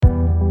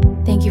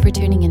Thank you for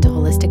tuning into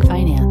Holistic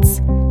Finance,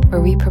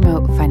 where we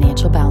promote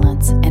financial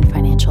balance and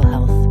financial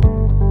health.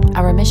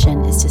 Our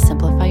mission is to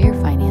simplify your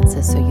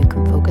finances so you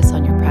can focus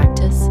on your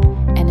practice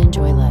and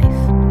enjoy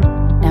life.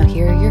 Now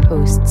here are your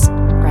hosts,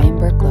 Ryan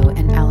Burklow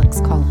and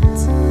Alex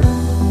Collins.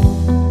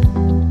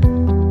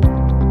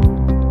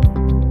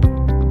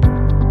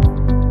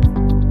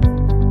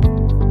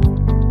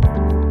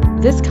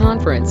 This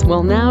conference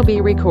will now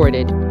be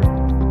recorded.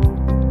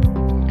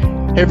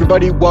 Hey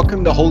everybody,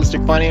 welcome to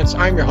Holistic Finance.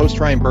 I'm your host,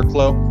 Ryan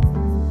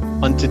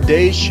Burklow. On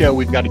today's show,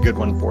 we've got a good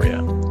one for you.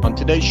 On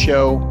today's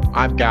show,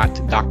 I've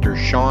got Dr.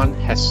 Sean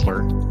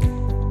Hessler.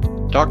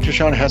 Dr.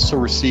 Sean Hessler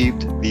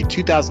received the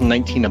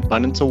 2019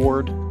 Abundance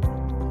Award,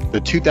 the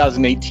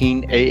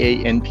 2018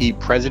 AANP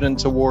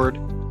President's Award,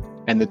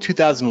 and the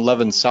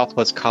 2011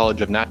 Southwest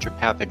College of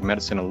Naturopathic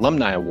Medicine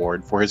Alumni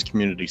Award for his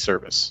community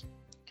service.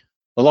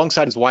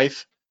 Alongside his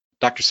wife,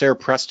 Dr. Sarah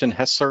Preston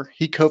Hessler,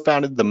 he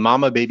co-founded the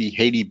Mama Baby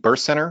Haiti Birth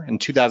Center in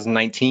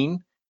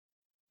 2019,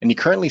 and he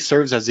currently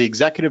serves as the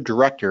executive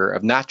director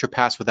of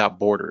Naturopaths Without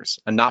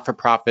Borders, a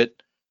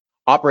not-for-profit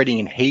operating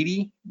in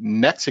Haiti,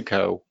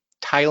 Mexico,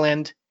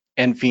 Thailand,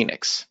 and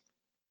Phoenix.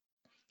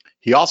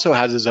 He also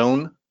has his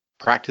own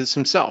practice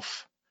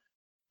himself.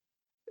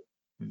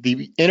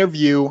 The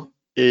interview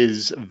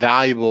is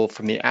valuable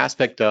from the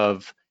aspect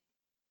of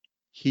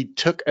he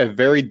took a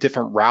very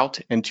different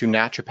route into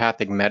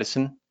naturopathic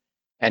medicine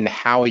and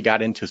how he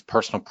got into his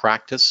personal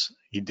practice.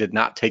 He did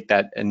not take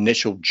that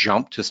initial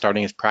jump to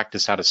starting his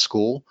practice out of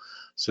school.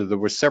 So there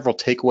were several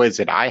takeaways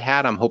that I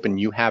had. I'm hoping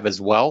you have as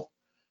well.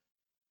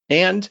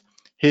 And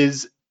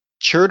his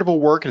charitable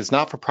work and his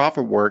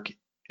not-for-profit work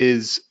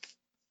is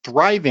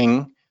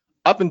thriving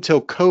up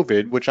until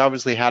COVID, which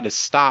obviously had to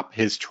stop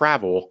his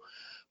travel.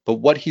 But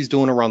what he's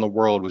doing around the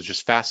world was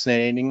just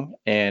fascinating,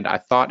 and I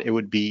thought it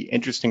would be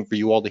interesting for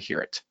you all to hear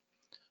it.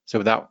 So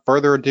without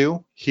further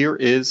ado, here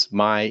is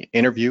my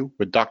interview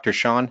with Dr.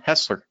 Sean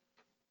Hessler.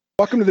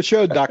 Welcome to the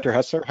show, Dr.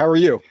 Hessler. How are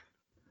you?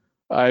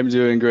 I'm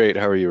doing great.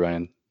 How are you,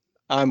 Ryan?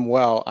 I'm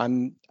well.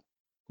 I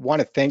want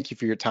to thank you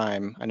for your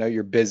time. I know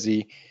you're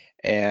busy,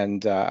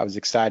 and I was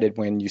excited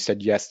when you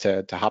said yes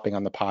to hopping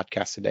on the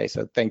podcast today.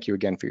 So thank you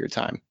again for your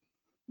time.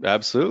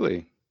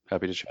 Absolutely.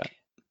 Happy to chat.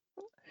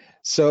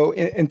 So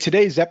in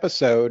today's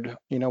episode,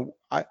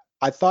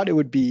 I thought it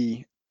would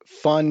be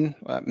fun,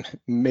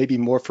 maybe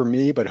more for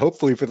me, but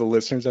hopefully for the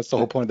listeners. That's the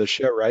whole point of the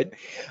show, right?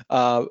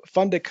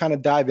 Fun to kind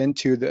of dive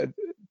into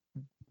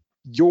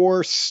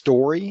your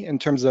story in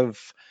terms of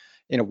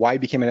why you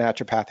became a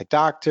naturopathic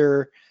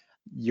doctor,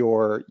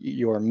 your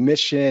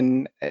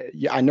mission.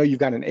 I know you've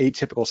got an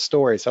atypical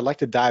story, so I'd like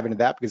to dive into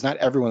that because not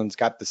everyone's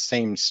got the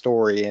same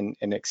story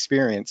and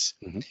experience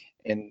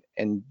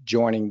in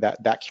joining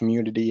that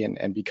community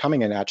and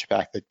becoming a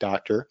naturopathic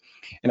doctor.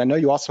 And I know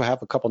you also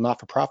have a couple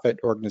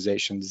not-for-profit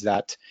organizations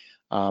that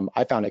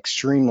I found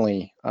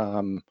extremely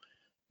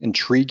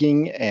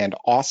intriguing and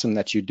awesome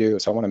that you do.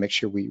 So I want to make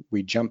sure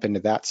we jump into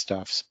that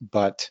stuff.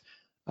 But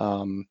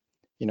to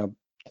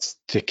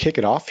kick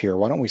it off here,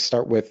 why don't we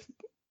start with,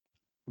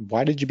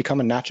 why did you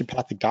become a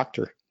naturopathic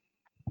doctor?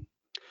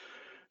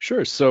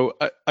 Sure. So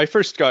I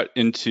first got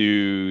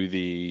into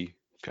the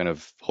kind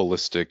of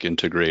holistic,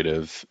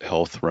 integrative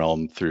health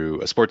realm through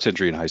a sports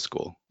injury in high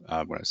school. When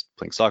I was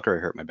playing soccer, I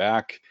hurt my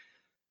back,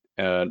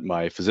 and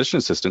my physician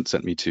assistant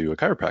sent me to a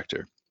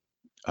chiropractor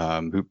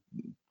who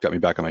got me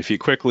back on my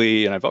feet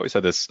quickly. And I've always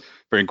had this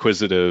very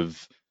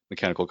inquisitive,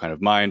 mechanical kind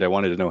of mind. I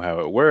wanted to know how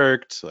it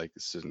worked. Like,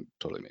 this didn't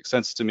totally make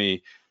sense to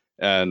me.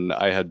 And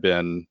I had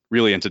been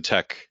really into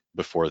tech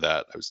before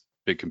that. I was a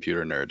big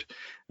computer nerd.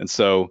 And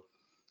so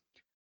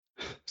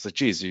it's like,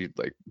 geez, you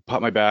like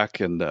pop my back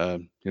and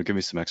give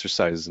me some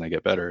exercises and I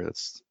get better.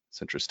 That's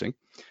interesting.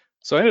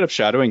 So I ended up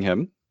shadowing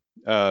him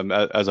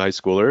as a high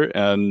schooler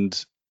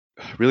and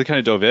really kind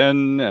of dove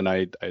in, and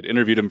I'd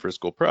interviewed him for a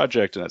school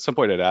project. And at some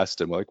point I'd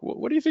asked him, like,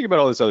 what do you think about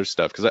all this other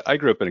stuff? Because I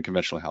grew up in a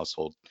conventional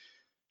household,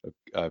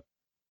 pretty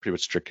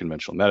much strict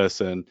conventional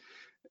medicine.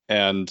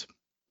 And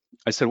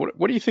I said,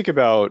 what do you think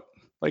about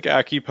like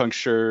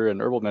acupuncture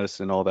and herbal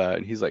medicine and all that?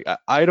 And he's like,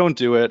 I don't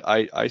do it.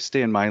 I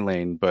stay in my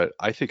lane, but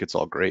I think it's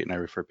all great. And I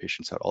refer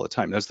patients out all the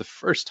time. And that was the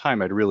first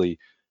time I'd really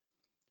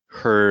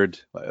heard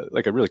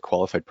like a really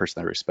qualified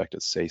person I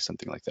respected say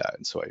something like that.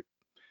 And so I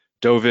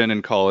dove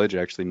in college.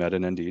 I actually met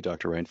an ND,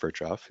 Dr. Ryan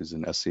Furchoff, who's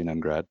an SC&M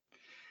grad,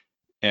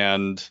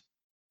 and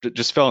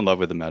just fell in love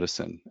with the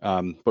medicine.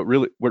 But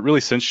really, what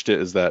really cinched it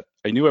is that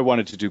I knew I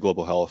wanted to do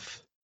global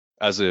health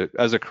as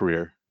a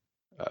career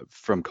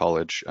from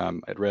college.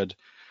 I'd read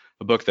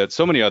a book that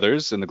so many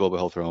others in the global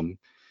health realm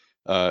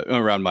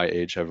around my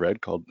age have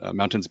read called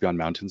Mountains Beyond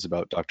Mountains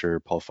about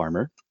Dr. Paul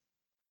Farmer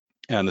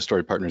and the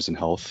story Partners in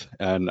Health.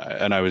 And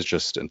I was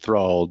just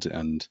enthralled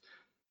and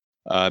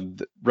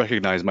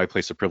recognized my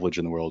place of privilege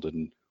in the world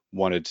and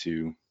wanted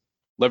to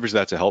leverage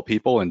that to help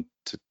people and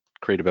to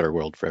create a better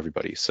world for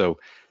everybody. So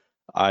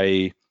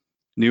I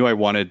knew I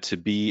wanted to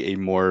be a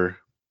more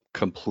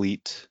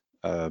complete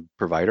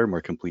provider,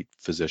 more complete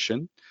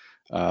physician.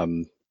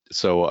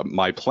 So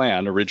my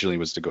plan originally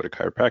was to go to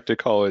chiropractic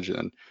college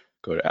and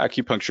go to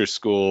acupuncture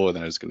school, and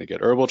then I was going to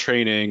get herbal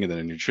training, and then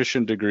a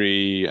nutrition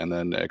degree, and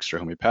then extra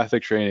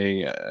homeopathic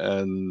training,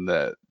 and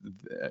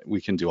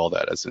we can do all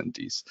that as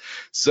NDs.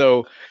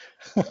 So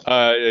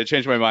I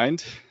changed my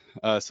mind,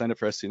 signed up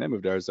for SCNA,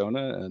 moved to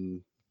Arizona,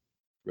 and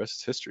the rest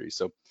is history.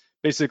 So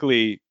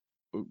basically,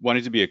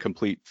 wanting to be a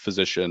complete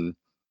physician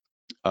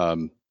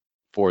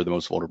for the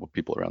most vulnerable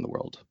people around the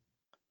world.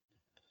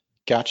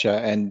 Gotcha.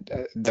 And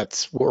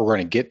that's what we're going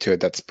to get to. It.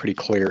 That's pretty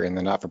clear in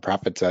the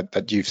not-for-profits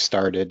that you've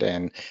started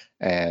and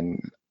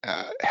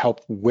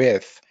help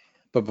with.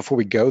 But before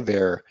we go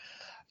there,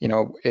 you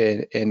know,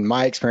 in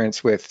my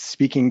experience with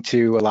speaking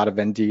to a lot of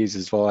NDs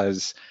as well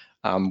as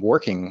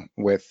working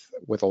with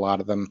a lot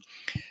of them,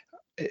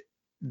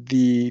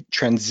 the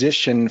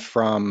transition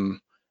from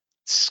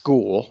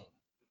school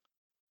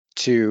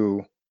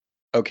to,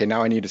 okay,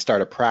 now I need to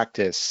start a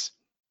practice,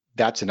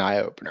 that's an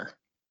eye-opener.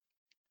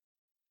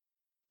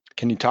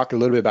 Can you talk a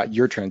little bit about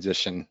your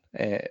transition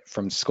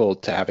from school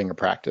to having a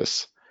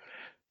practice?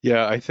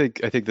 Yeah, I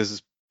think this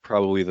is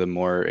probably the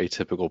more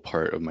atypical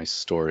part of my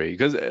story,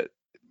 because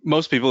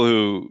most people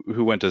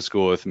who went to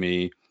school with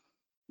me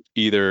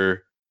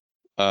either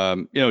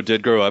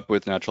did grow up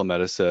with natural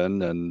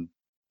medicine, and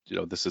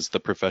this is the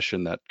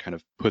profession that kind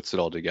of puts it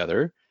all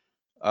together,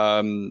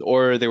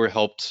 or they were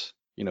helped,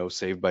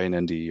 saved by an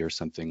ND or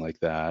something like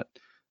that.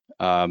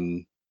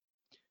 And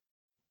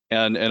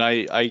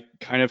I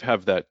kind of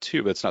have that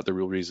too, but it's not the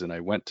real reason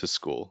I went to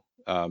school.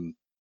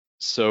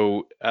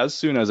 So as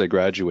soon as I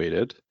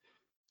graduated,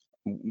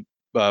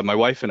 my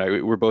wife and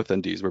I, we're both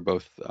NDs. We're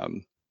both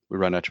we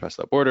run Naturopaths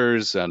Without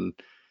Borders, and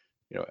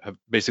have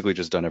basically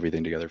just done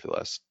everything together for the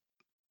last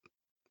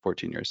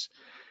 14 years.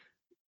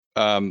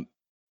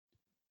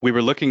 We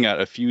were looking at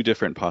a few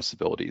different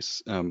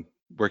possibilities.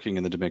 Working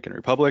in the Dominican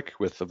Republic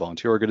with a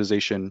volunteer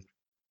organization.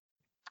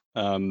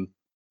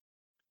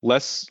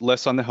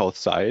 Less on the health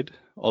side,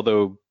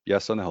 although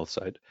yes, on the health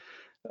side.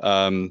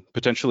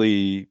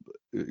 Potentially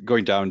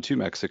going down to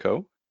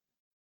Mexico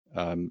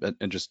and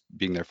just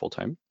being there full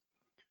time.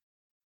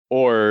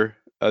 Or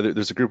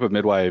there's a group of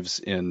midwives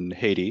in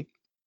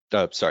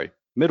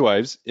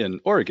midwives in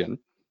Oregon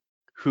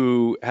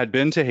who had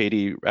been to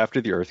Haiti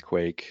after the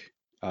earthquake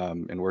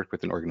and worked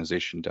with an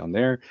organization down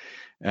there,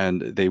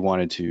 and they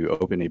wanted to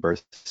open a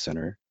birth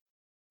center,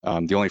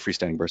 the only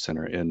freestanding birth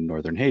center in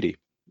northern Haiti.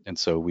 And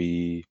so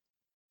we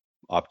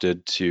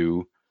opted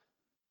to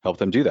help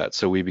them do that.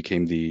 So we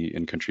became the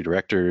in-country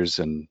directors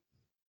and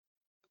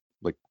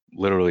like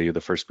literally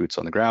the first boots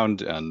on the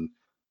ground, and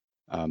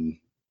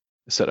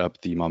set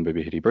up the Mom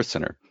Baby Haiti Birth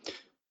Center.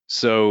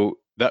 So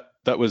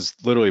that was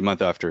literally a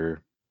month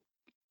after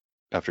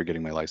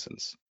getting my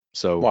license.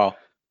 So wow.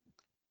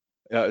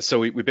 So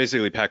we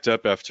basically packed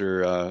up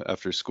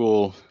after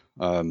school,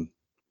 dumped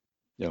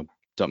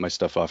my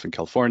stuff off in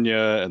California,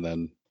 and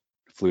then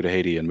flew to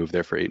Haiti and moved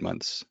there for 8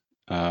 months.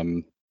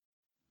 And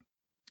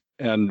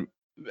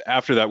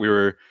after that, we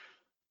were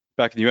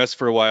back in the US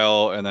for a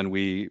while, and then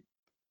we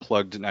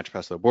plugged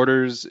Naturopaths Without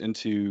Borders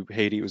into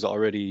Haiti. It was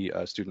already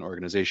a student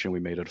organization. We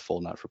made it a full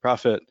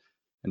not-for-profit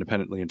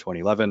independently in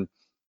 2011,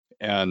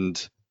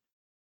 and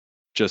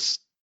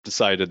just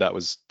decided that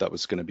was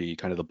going to be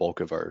kind of the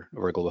bulk of our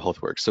global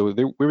health work. So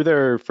we were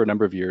there for a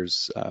number of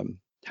years,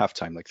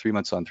 half-time, like 3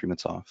 months on, 3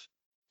 months off.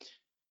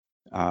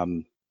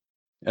 And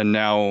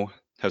now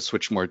have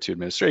switched more to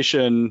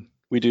administration.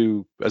 We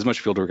do as much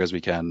field work as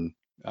we can.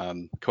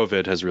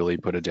 COVID has really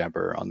put a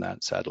damper on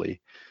that, sadly,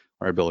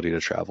 our ability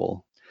to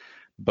travel.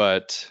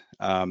 But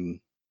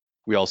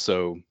we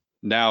also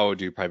now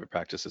do private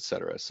practice, et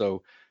cetera.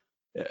 So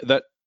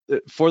that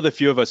for the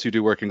few of us who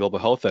do work in global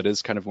health, that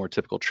is kind of more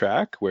typical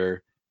track,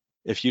 where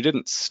if you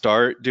didn't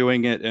start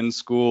doing it in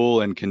school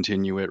and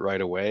continue it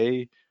right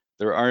away,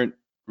 there aren't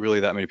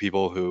really that many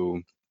people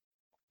who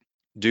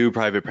do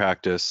private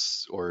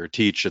practice or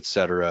teach, et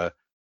cetera,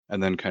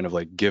 and then kind of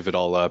like give it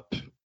all up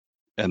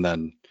and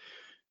then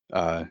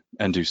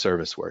and do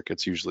service work.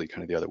 It's usually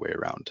kind of the other way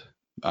around.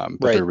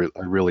 But right. There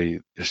are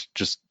really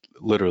just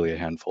literally a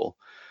handful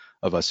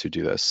of us who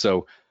do this.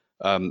 So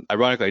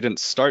ironically, I didn't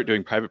start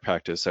doing private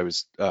practice. I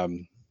was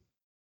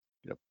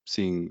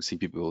seeing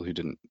people who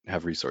didn't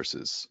have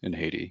resources in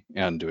Haiti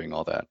and doing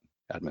all that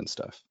admin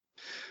stuff.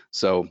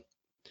 So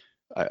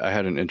I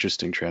had an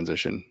interesting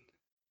transition.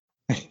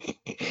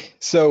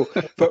 So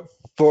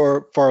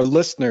for our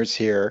listeners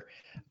here,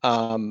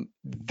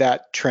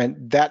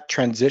 that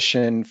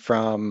transition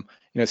from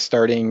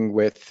starting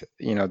with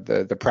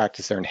the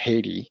practice there in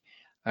Haiti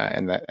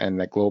and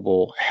the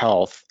global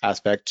health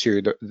aspect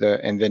to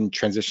and then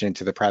transitioning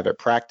to the private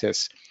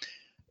practice,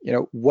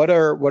 what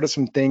are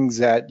some things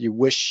that you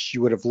wish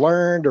you would have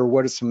learned, or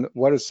what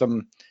are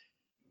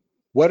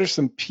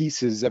some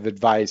pieces of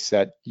advice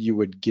that you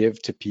would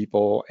give to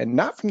people, and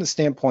not from the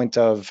standpoint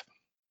of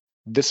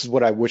this is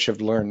what I wish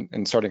I've learned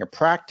in starting a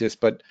practice,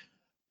 but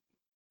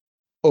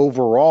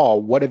overall,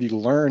 what have you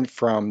learned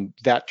from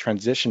that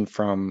transition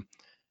from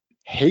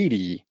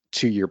Haiti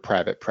to your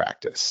private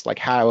practice? Like,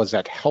 how has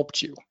that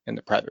helped you in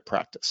the private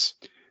practice?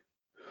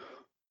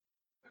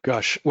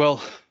 Gosh,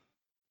 well,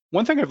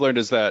 one thing I've learned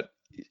is that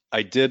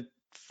I did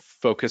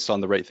focus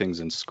on the right things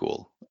in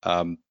school.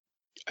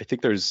 I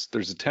think there's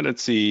a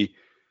tendency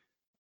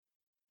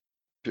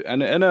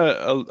and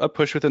a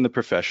push within the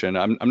profession.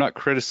 I'm not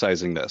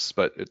criticizing this,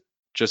 but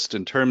just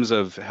in terms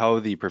of how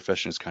the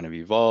profession has kind of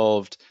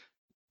evolved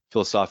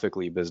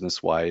philosophically,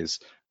 business wise,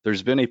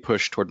 there's been a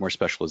push toward more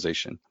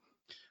specialization.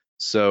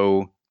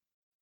 So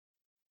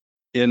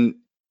in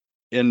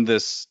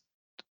this,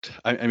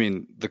 I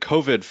mean, the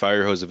COVID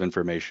fire hose of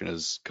information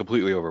is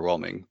completely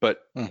overwhelming,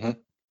 but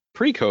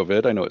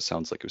pre-COVID, I know it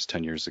sounds like it was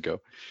 10 years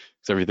ago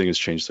because everything has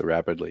changed so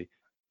rapidly.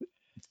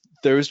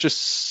 There was just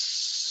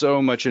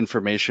so much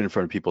information in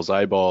front of people's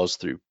eyeballs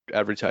through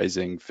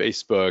advertising,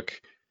 Facebook,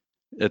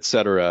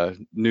 etc.,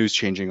 news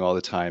changing all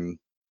the time,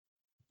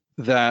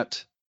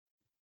 that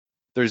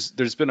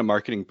there's been a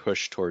marketing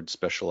push toward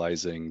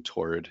specializing,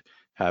 toward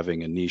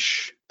having a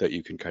niche that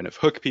you can kind of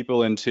hook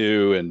people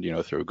into and, you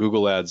know, throw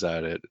Google ads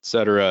at it,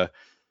 etc.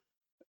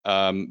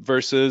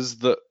 Versus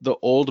the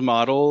old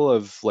model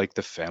of like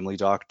the family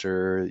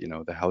doctor, you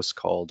know, the house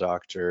call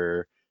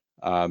doctor,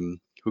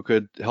 who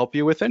could help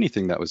you with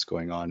anything that was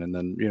going on and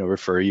then, you know,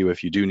 refer you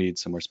if you do need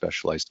some more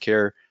specialized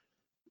care.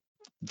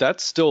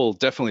 That still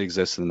definitely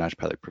exists in the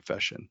naturopathic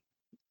profession.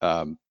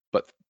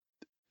 But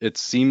it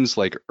seems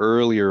like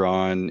earlier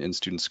on in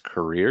students'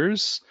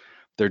 careers,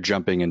 they're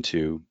jumping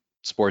into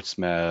sports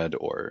med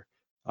or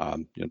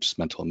you know, just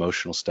mental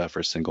emotional stuff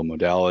or single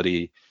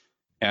modality.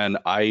 And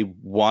I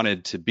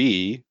wanted to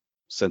be,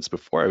 since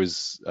before I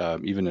was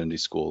even in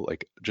school,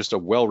 like just a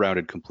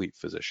well-rounded, complete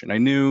physician. I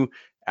knew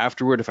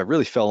afterward, if I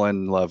really fell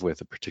in love with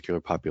a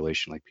particular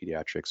population like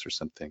pediatrics or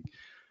something,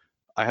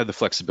 I had the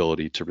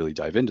flexibility to really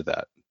dive into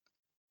that.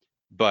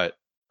 But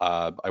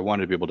I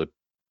wanted to be able to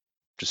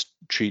just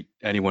treat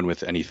anyone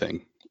with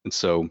anything. And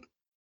so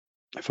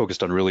I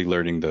focused on really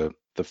learning the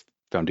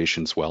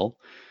foundations well,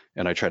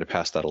 and I try to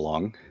pass that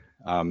along.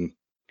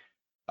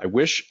 I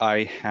wish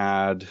I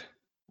had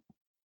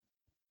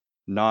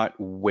not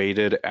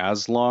waited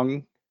as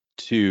long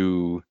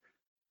to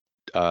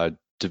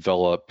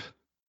develop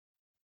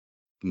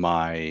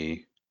my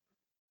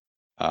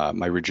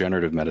my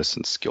regenerative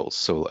medicine skills.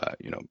 So,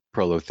 you know,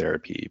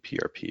 prolotherapy,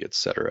 PRP,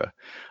 etc.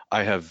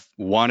 I have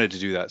wanted to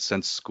do that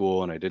since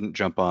school, and I didn't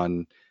jump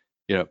on.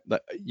 You know,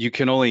 you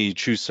can only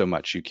choose so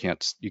much. You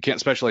can't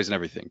specialize in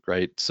everything,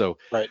 right? So,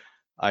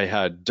 I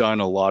had done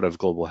a lot of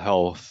global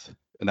health,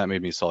 and that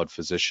made me a solid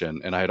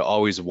physician. And I had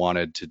always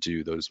wanted to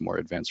do those more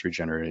advanced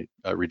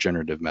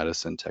regenerative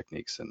medicine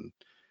techniques, and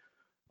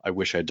I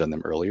wish I had done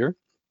them earlier.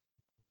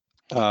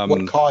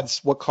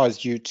 What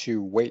caused you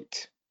to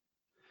wait?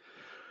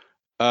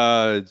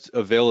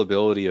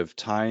 Availability of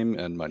time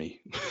and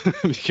money,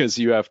 because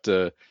you have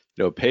to,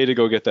 you know, pay to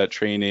go get that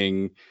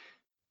training,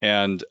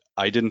 and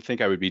I didn't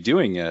think I would be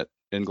doing it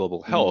in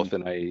global health,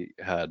 and I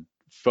had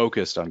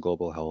focused on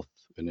global health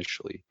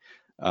initially.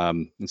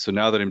 And so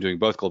now that I'm doing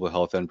both global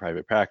health and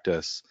private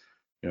practice,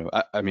 you know,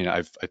 I mean,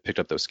 I've picked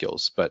up those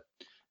skills, but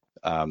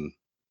I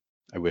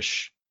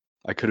wish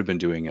I could have been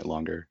doing it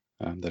longer,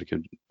 that I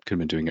could have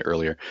been doing it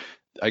earlier.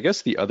 I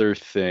guess the other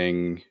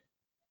thing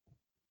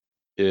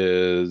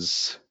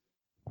is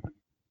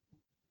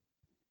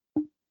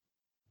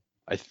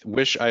I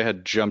wish I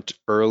had jumped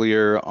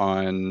earlier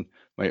on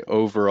my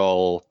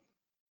overall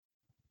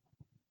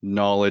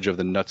knowledge of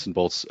the nuts and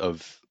bolts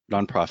of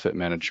nonprofit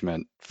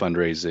management,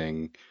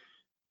 fundraising,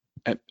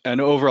 and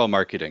overall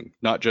marketing,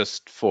 not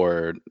just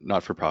for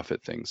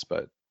not-for-profit things,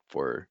 but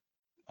for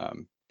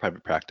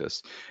private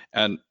practice.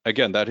 And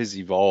again, that has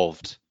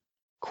evolved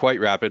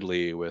quite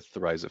rapidly with the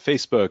rise of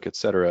Facebook, et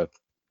cetera.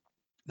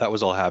 That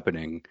was all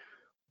happening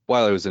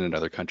while I was in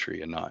another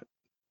country and not,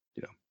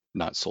 you know,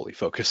 not solely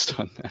focused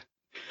on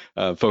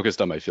that,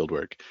 focused on my field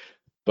work.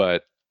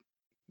 But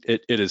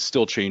it is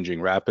still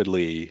changing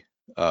rapidly,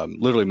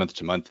 literally month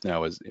to month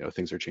now, as you know,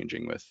 things are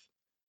changing with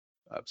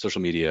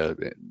social media,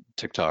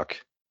 TikTok,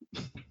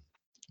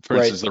 for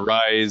instance, the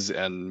rise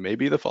and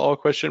maybe the fall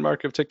question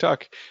mark of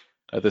TikTok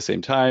at the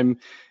same time.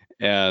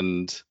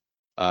 And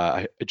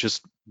I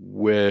just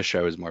wish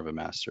I was more of a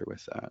master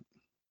with that.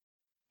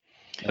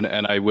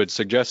 And I would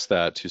suggest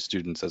that to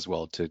students as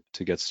well, to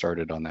get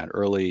started on that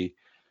early,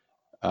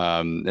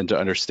 and to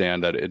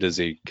understand that it is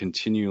a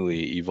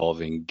continually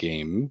evolving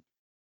game.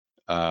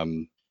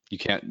 You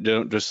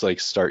don't just like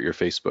start your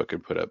Facebook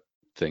and put up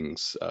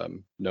things.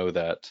 Know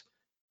that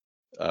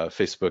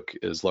Facebook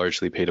is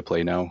largely pay to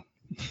play now.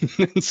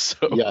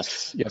 So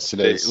yes, it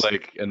is.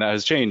 And that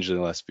has changed in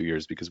the last few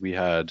years because we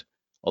had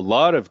a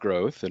lot of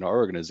growth in our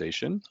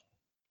organization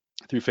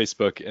through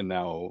Facebook, and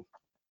now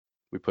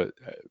we put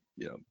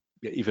you know,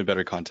 even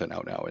better content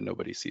out now, and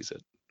nobody sees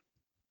it.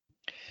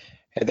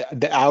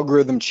 The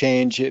algorithm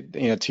change, you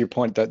know, to your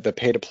point, the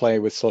pay to play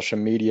with social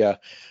media,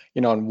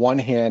 you know, on one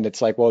hand,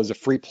 it's like, well, it was a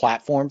free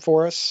platform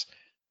for us,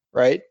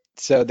 right?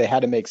 So they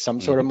had to make some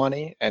sort of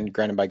money, and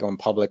granted, by going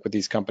public with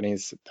these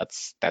companies,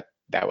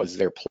 that was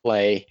their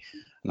play.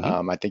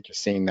 I think you're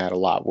seeing that a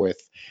lot with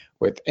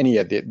any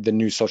of the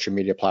new social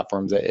media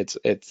platforms.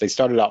 They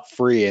started out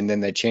free and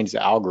then they changed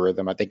the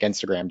algorithm. I think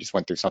Instagram just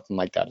went through something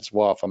like that as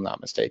well, if I'm not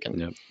mistaken.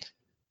 Yep.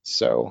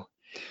 So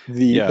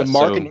The So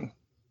marketing.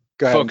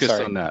 Go ahead. I'm focus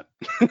sorry. on that.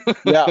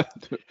 Yeah.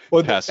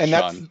 Well, Past and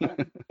Sean.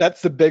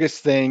 that's the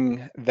biggest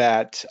thing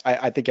that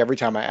I think every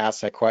time I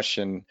ask that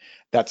question,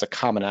 that's a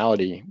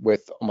commonality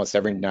with almost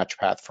every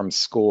naturopath from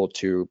school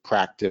to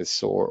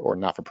practice or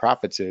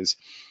not-for-profits is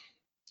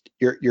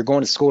you're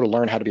going to school to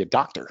learn how to be a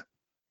doctor.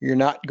 You're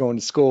not going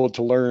to school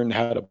to learn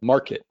how to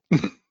market.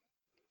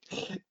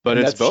 But And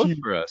it's that's both huge.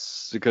 for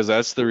us because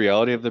that's the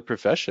reality of the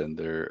profession.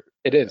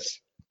 It is.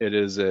 It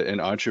is an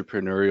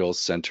entrepreneurial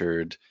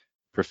centered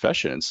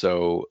profession.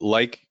 So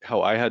like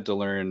how I had to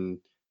learn,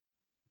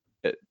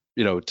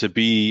 to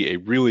be a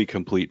really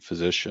complete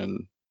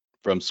physician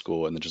from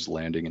school and then just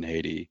landing in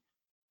Haiti,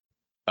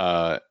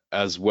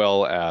 as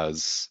well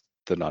as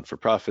the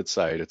not-for-profit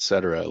side, et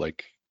cetera,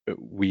 like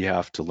we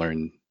have to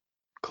learn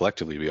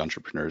collectively to be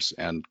entrepreneurs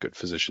and good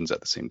physicians at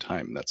the same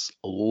time. That's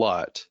a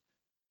lot.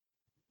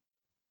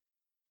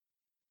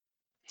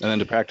 And then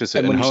to practice it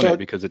And and when you hone it start,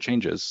 because it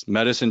changes.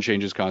 Medicine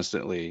changes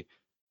constantly,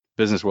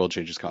 business world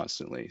changes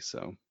constantly.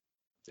 So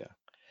yeah.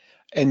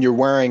 and you're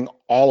wearing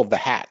all of the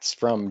hats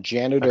from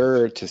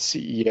janitor to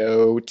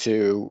CEO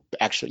to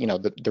actually,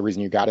 the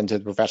reason you got into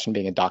the profession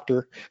being a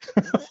doctor.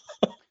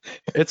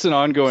 It's an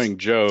ongoing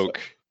joke.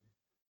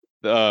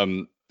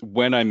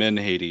 When I'm in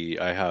Haiti,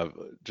 I have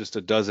just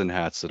a dozen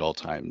hats at all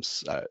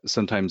times.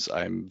 Sometimes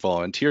I'm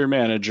volunteer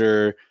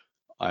manager,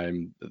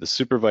 I'm the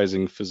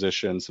supervising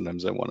physician,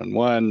 sometimes I'm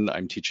one-on-one,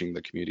 I'm teaching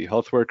the community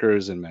health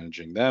workers and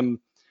managing them.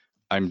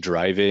 I'm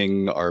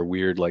driving our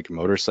weird like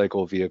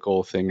motorcycle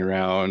vehicle thing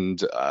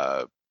around.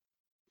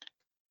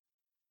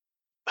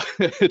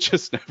 It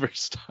just never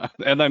stops.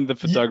 And I'm the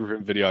You, photographer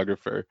and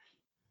videographer,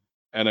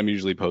 and I'm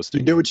usually you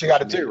posting do from what you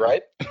got to social do,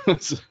 media.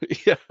 right? So,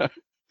 yeah,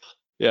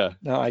 yeah,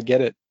 No, I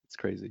get it. it's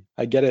crazy.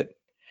 I get it.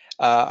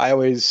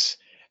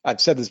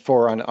 I've said this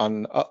before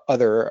on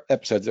other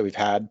episodes that we've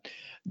had.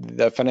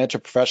 The financial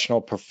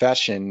professional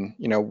profession,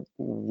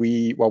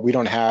 while we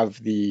don't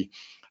have the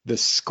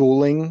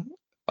schooling,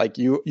 like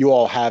you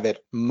all have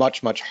it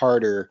much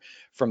harder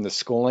from the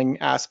schooling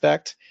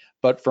aspect,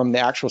 but from the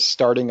actual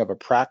starting of a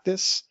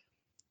practice,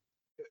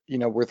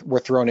 we're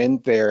thrown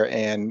in there,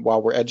 and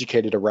while we're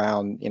educated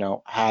around,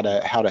 how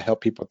to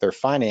help people with their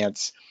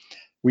finance,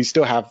 we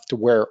still have to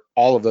wear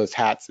all of those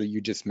hats that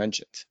you just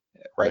mentioned,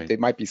 right? Right. They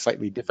might be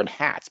slightly different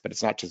hats, but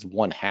it's not just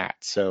one hat.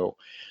 So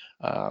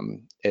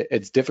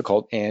it's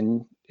difficult,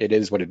 and it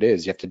is what it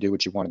is. You have to do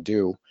what you want to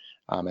do,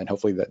 and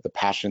hopefully the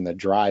passion, the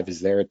drive is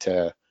there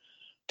to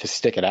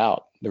stick it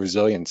out. The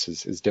resilience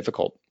is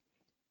difficult.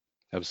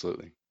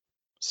 Absolutely.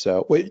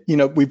 So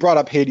we brought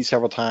up Haiti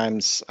several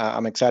times.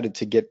 I'm excited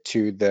to get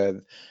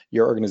to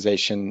your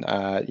organization.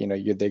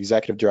 You're the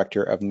executive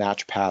director of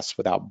Naturopaths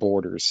Without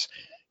Borders.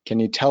 Can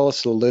you tell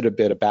us a little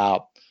bit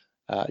about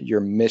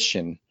your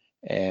mission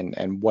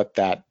and what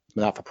that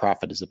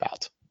not-for-profit is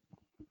about?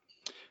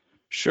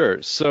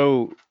 Sure.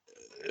 So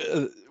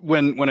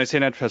when I say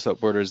Naturopaths Without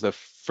Borders, the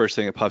first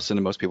thing that pops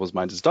into most people's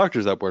minds is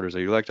Doctors Without Borders.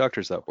 Are you like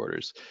Doctors Without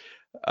Borders?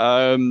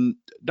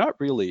 Not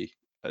really.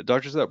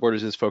 Doctors Without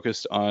Borders is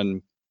focused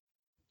on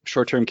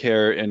short-term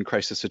care in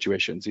crisis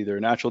situations, either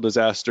natural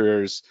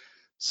disasters,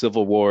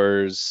 civil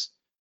wars,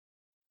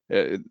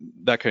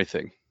 that kind of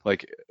thing,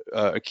 like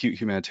acute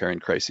humanitarian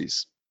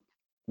crises.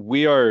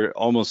 We are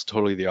almost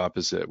totally the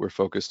opposite. We're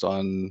focused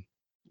on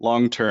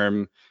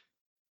long-term.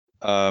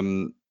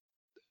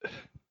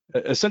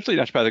 Essentially,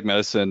 naturopathic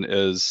medicine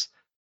is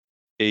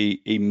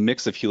a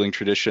mix of healing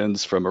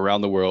traditions from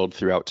around the world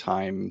throughout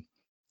time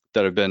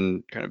that have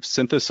been kind of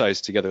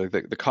synthesized together.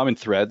 Like the common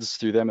threads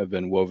through them have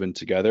been woven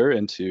together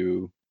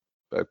into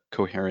a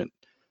coherent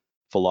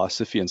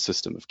philosophy and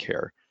system of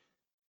care.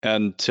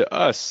 And to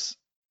us,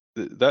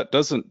 that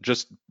doesn't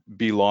just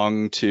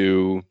belong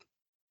to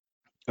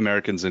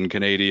Americans and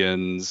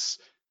Canadians,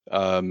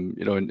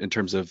 in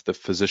terms of the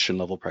physician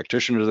level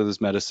practitioners of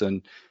this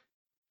medicine.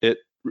 It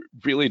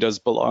really does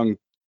belong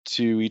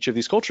to each of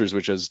these cultures,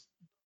 which has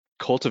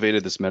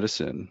cultivated this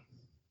medicine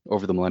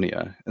over the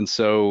millennia. And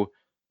so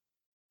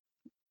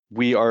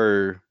we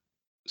are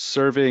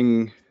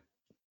serving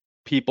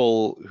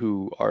people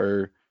who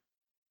are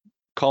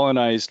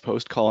colonized,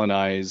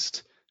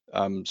 post-colonized,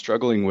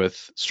 struggling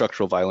with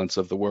structural violence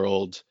of the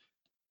world,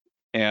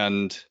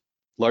 and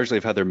largely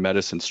have had their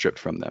medicine stripped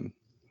from them,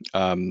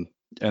 and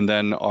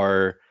then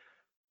are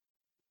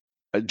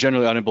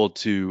generally unable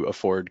to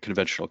afford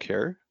conventional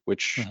care,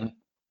 which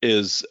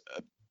is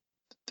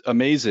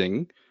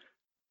amazing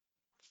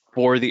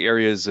for the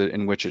areas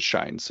in which it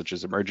shines, such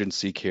as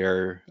emergency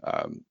care,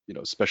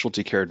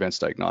 specialty care,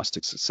 advanced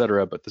diagnostics, et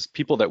cetera. But the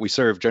people that we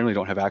serve generally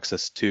don't have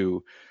access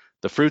to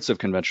the fruits of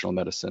conventional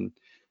medicine.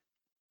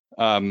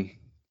 And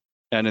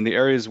in the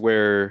areas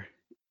where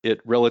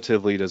it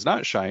relatively does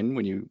not shine,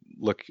 when you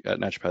look at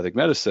naturopathic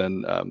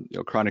medicine,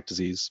 chronic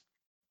disease,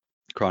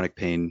 chronic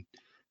pain,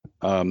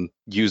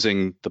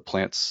 using the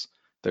plants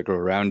that grow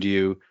around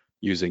you,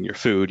 using your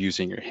food,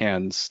 using your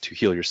hands to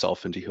heal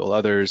yourself and to heal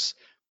others,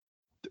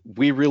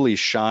 we really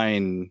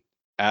shine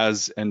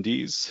as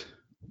NDs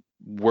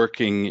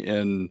working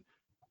in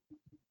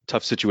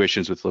tough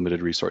situations with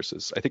limited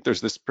resources. I think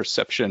there's this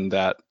perception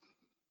that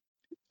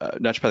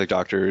naturopathic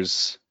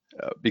doctors,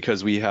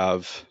 because we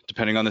have,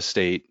 depending on the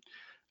state,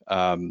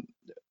 um,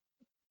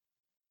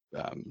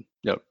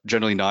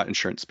 generally not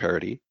insurance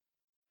parity.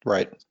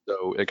 Right.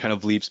 So it kind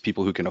of leaves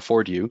people who can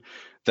afford you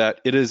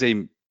that it is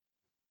a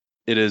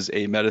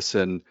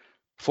medicine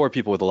for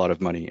people with a lot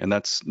of money, and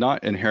that's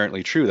not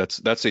inherently true.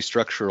 That's a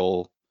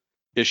structural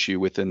issue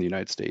within the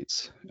United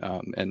States,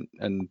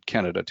 and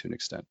Canada to an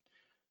extent.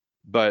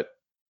 But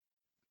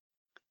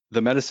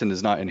the medicine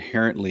is not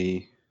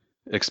inherently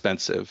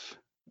expensive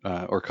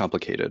or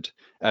complicated.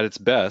 At its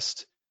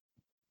best,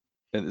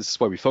 and this is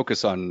why we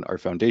focus on our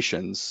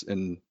foundations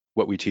and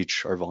what we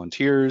teach our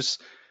volunteers,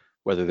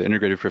 whether they're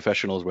integrative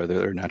professionals, whether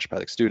they're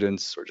naturopathic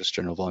students or just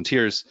general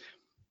volunteers,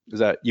 is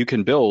that you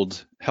can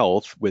build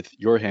health with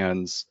your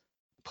hands,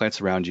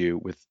 plants around you,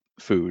 with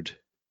food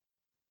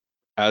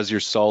as your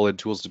solid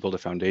tools to build a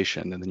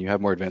foundation, and then you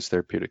have more advanced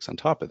therapeutics on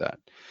top of that.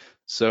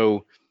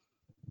 So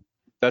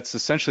that's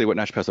essentially what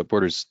Naturopaths Without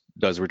Borders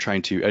does. We're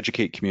trying to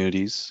educate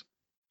communities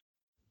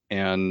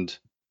and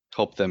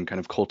help them kind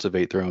of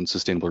cultivate their own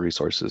sustainable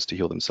resources to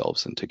heal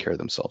themselves and take care of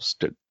themselves.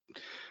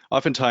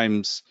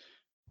 Oftentimes,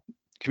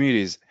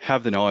 communities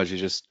have the knowledge, they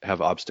just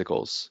have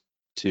obstacles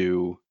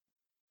to,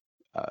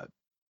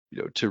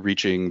 to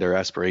reaching their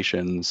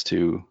aspirations,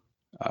 to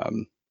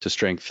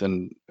strength,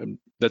 and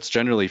that's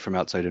generally from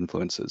outside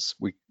influences.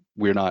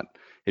 We're not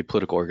a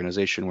political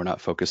organization. We're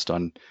not focused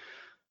on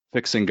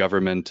fixing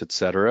government,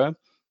 etc.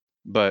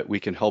 But we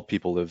can help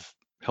people live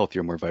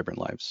healthier, more vibrant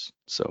lives.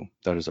 So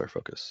that is our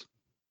focus.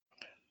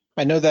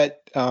 I know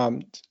that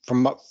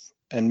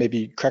and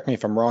maybe correct me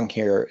if I'm wrong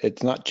here,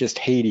 it's not just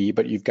Haiti,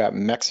 but you've got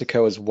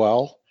Mexico as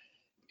well.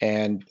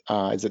 And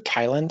is it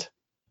Thailand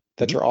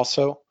that you're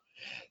also?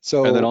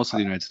 So, and then also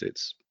the United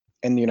States.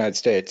 In the United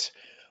States.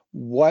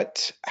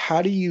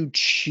 How do you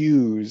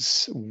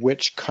choose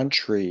which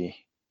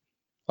country?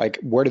 Like,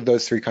 where did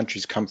those three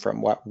countries come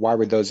from? Why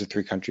were those the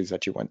three countries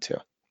that you went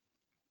to?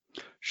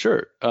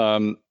 Sure.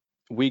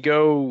 We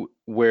go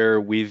where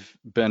we've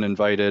been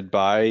invited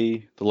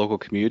by the local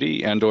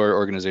community and or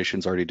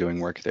organizations already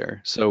doing work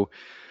there. So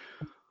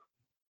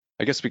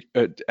I guess we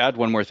add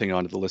one more thing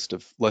onto the list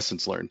of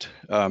lessons learned.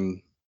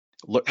 Learn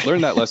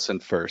that lesson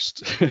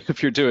first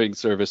if you're doing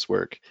service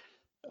work.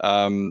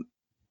 Learn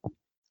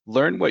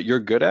what you're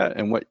good at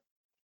and what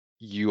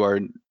you are,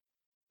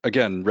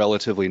 again,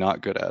 relatively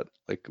not good at.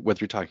 Like whether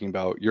you're talking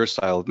about your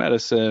style of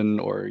medicine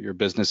or your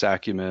business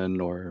acumen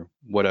or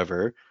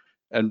whatever,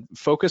 and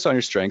focus on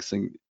your strengths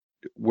and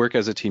work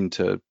as a team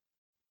to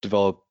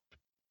develop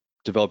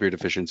your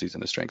deficiencies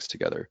and the strengths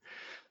together.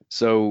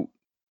 So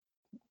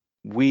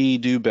we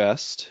do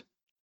best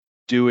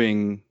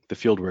doing the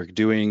field work,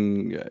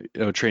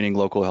 training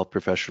local health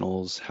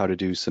professionals how to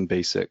do some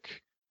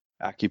basic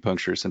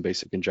acupuncture, some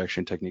basic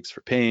injection techniques for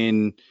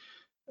pain,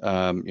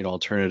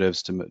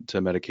 alternatives to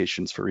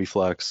medications for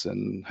reflux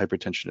and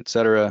hypertension,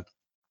 etc.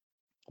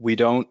 We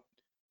don't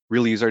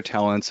really use our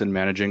talents in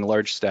managing a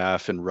large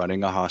staff and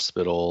running a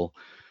hospital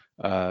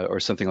or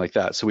something like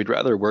that. So we'd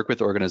rather work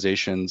with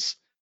organizations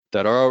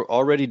that are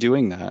already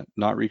doing that,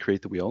 not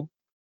recreate the wheel,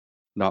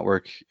 not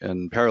work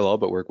in parallel,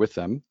 but work with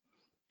them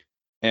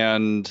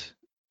and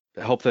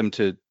help them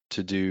to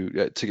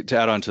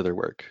add on to their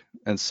work.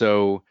 And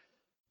so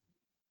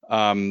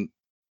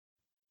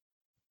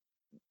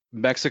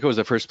Mexico is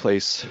the first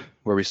place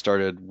where we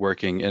started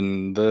working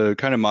in the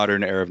kind of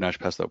modern era of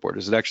Naturopaths Without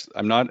Borders.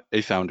 I'm not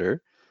a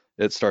founder.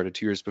 It started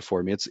 2 years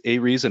before me. It's a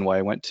reason why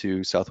I went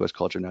to Southwest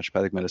College of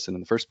Naturopathic Medicine in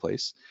the first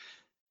place.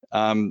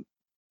 And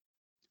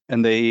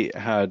they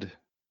had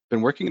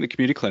been working in the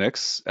community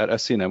clinics at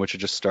SCNM, which had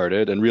just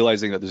started, and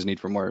realizing that there's a need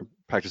for more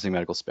practicing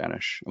medical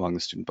Spanish among the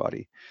student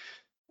body.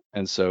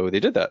 And so they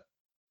did that.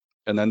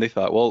 And then they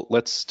thought, well,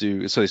 so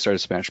they started a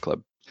Spanish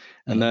club.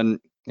 And then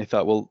they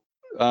thought, well,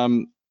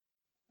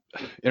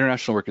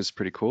 international work is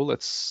pretty cool.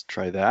 Let's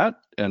try that.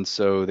 And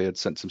so they had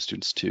sent some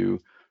students to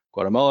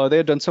Guatemala. They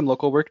had done some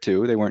local work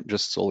too. They weren't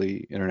just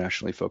solely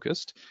internationally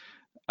focused.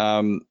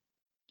 But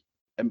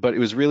it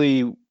was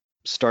really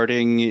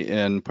starting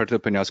in Puerto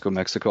Peñasco,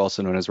 Mexico,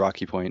 also known as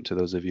Rocky Point to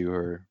those of you who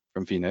are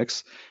from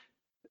Phoenix,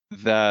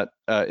 that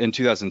in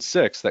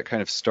 2006, that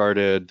kind of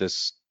started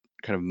this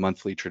kind of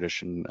monthly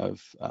tradition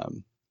of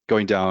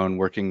going down,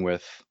 working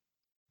with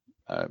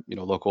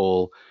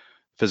local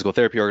physical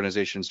therapy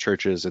organizations,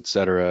 churches,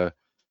 etc.,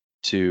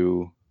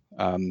 to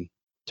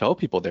help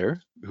people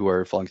there who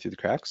are falling through the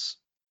cracks,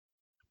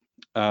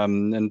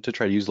 and to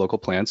try to use local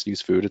plants,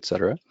 use food,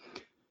 etc.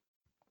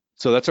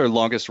 So that's our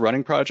longest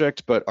running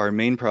project, but our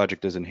main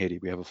project is in Haiti.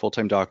 We have a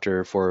full-time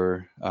doctor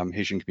for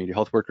Haitian community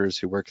health workers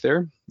who work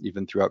there,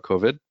 even throughout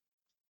COVID.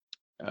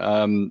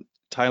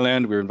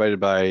 Thailand, we were invited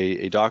by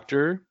a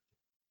doctor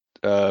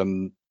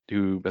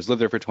who has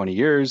lived there for 20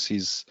 years.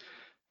 He's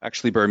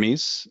actually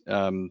Burmese,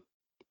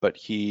 but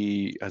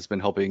he has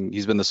been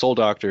he's been the sole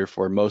doctor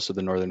for most of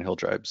the Northern Hill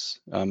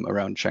tribes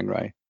around Chiang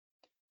Rai,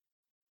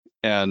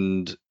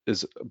 and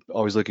is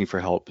always looking for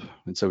help.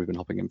 And so we've been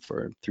helping him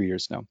for 3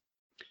 years now.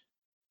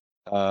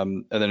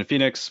 And then in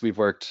Phoenix, we've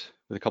worked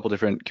with a couple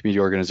different community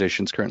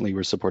organizations. Currently,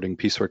 we're supporting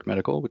Peacework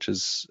Medical, which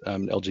is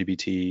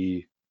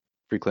LGBT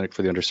free clinic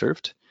for the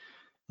underserved.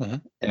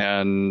 Mhm.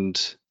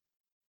 And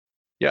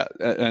yeah,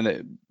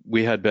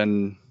 we had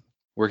been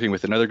working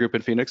with another group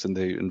in Phoenix, and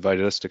they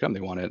invited us to come.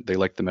 They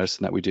like the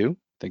medicine that we do.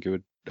 Think it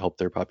would help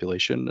their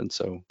population, and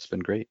so it's been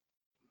great.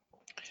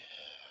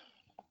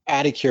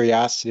 Out of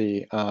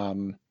curiosity,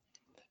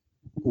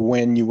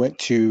 when you went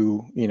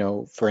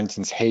to, for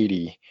instance,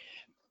 Haiti,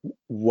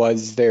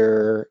 was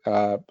there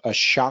a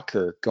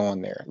shocker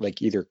going there,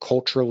 like either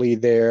culturally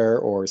there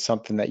or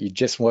something that you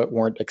just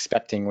weren't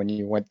expecting when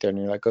you went there and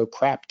you're like, oh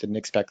crap, didn't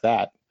expect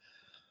that?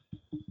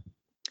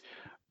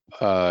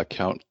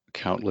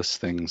 Countless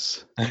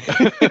things,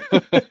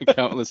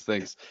 countless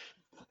things,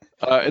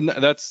 and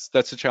that's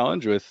a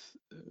challenge with.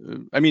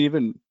 I mean,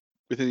 even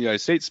within the United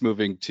States,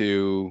 moving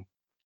to,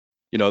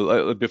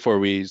 before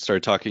we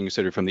started talking, you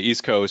said you're from the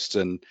East Coast,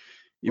 and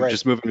you're Right.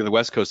 just moving to the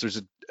West Coast.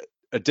 There's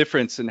a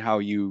difference in how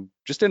you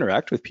just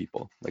interact with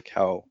people, like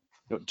how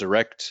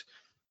direct,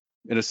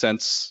 in a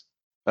sense.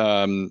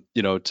 To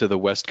the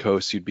West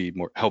Coast, you'd be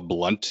more how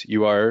blunt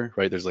you are,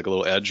 right? There's like a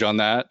little edge on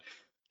that.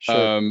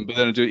 Sure. But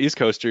then to the East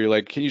Coaster, you're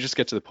like, can you just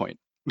get to the point?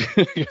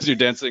 Because you're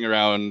dancing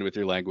around with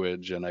your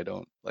language, and I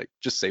don't like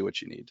just say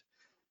what you need,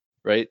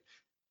 right?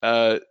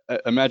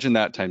 Imagine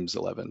that times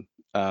 11.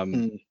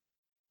 Mm.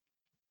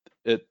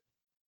 It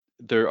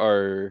there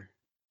are,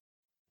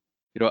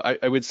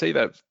 I would say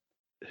that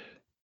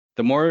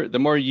the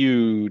more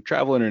you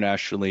travel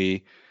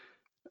internationally,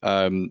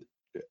 um,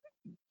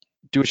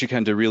 do what you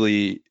can to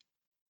really,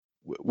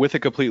 with a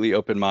completely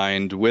open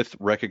mind, with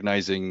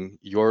recognizing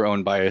your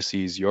own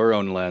biases, your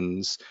own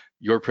lens,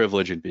 your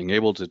privilege, and being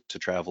able to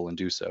travel and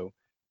do so.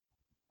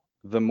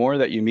 The more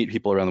that you meet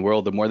people around the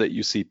world, the more that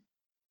you see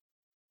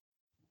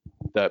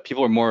that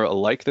people are more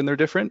alike than they're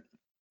different.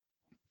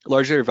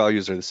 Largely, our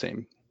values are the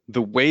same.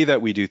 The way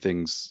that we do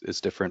things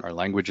is different. Our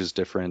language is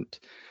different.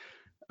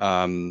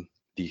 The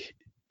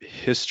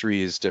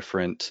history is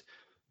different.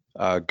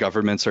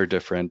 Governments are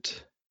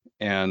different.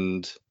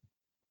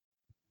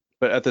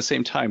 But at the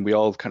same time, we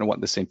all kind of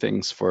want the same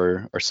things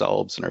for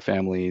ourselves and our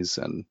families.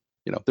 And,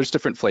 there's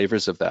different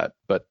flavors of that,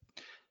 but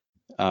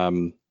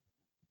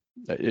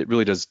it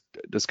really does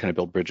kind of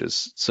build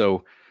bridges.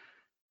 So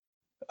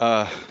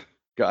I've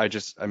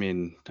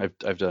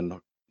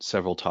done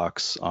several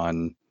talks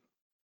on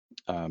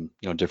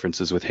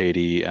differences with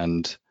Haiti,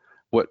 and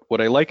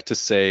what I like to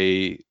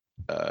say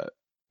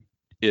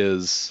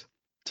is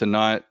to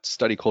not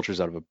study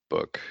cultures out of a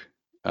book,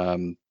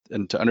 and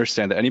to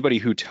understand that anybody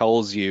who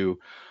tells you,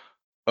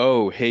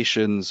 oh,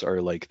 Haitians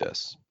are like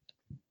this,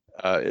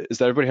 is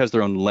that everybody has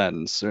their own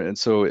lens, and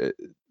so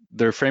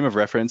their frame of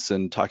reference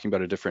and talking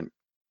about a different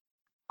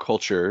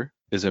culture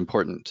is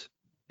important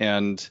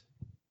and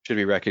should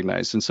be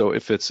recognized. And so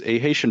if it's a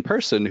Haitian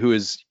person who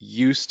is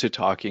used to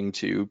talking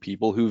to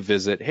people who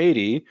visit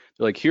Haiti,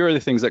 they're like, here are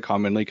the things that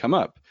commonly come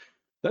up.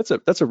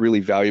 That's a really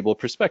valuable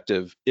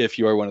perspective if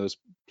you are one of those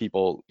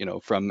people,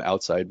 from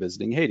outside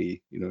visiting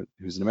Haiti,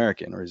 who's an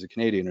American or is a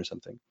Canadian or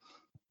something.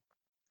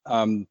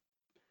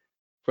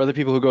 For other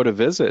people who go to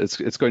visit,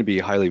 it's going to be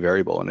highly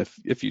variable. And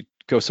if you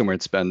go somewhere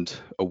and spend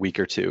a week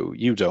or two,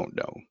 you don't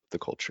know the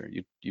culture.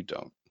 You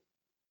don't.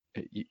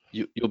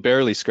 You'll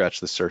barely scratch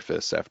the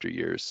surface after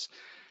years.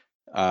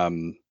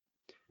 And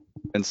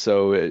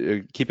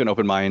so keep an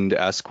open mind,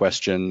 ask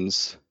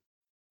questions,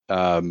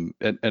 and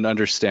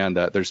understand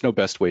that there's no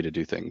best way to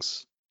do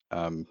things.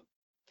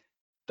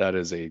 That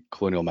is a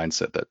colonial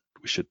mindset that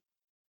we should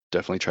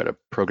definitely try to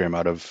program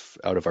out of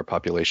our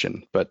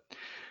population. But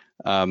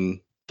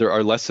there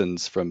are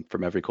lessons from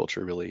every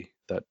culture, really,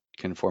 that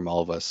can inform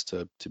all of us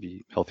to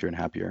be healthier and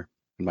happier,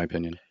 in my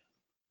opinion.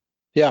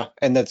 Yeah,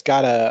 and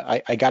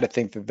I gotta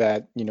think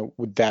that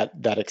with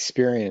that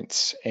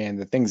experience and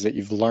the things that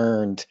you've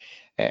learned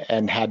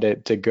and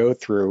had to go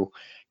through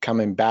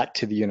coming back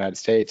to the United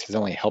States has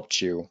only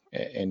helped you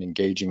in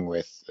engaging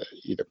with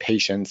either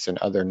patients and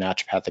other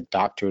naturopathic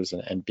doctors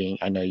and being,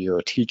 I know you're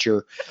a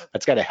teacher,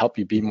 that's got to help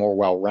you be more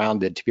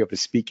well-rounded to be able to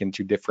speak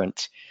into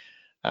different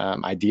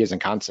ideas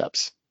and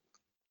concepts.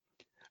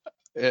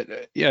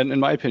 Yeah, in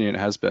my opinion, it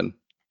has been.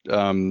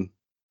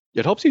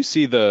 It helps you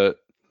see the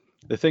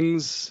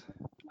things.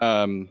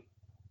 Try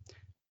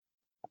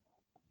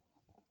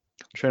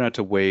not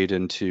to wade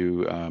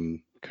into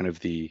kind of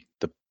the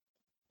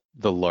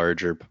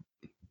larger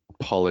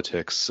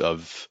politics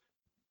of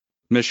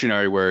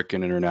missionary work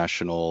and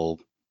international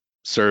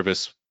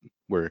service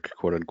work,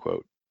 quote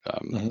unquote.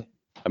 I'm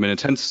an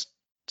intense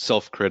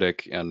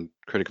self-critic and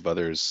critic of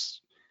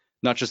others,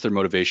 not just their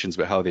motivations,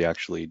 but how they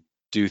actually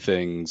do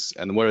things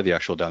and what are the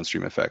actual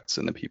downstream effects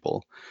in the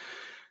people.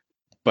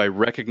 By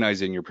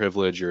recognizing your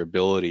privilege, your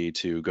ability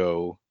to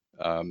go,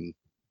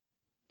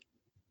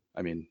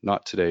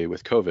 not today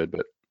with COVID,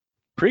 but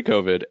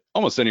pre-COVID,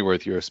 almost anywhere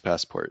with US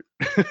passport.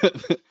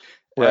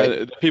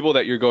 Right. The people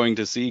that you're going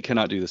to see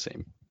cannot do the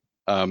same.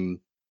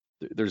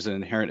 There's an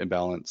inherent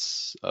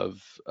imbalance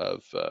of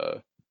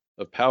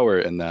power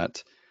in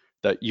that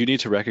you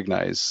need to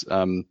recognize.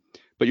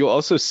 But you'll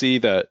also see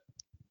that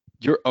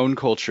your own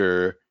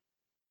culture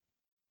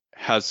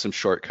has some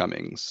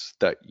shortcomings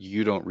that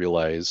you don't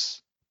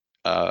realize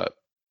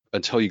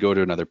until you go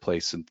to another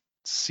place and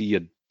see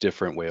a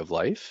different way of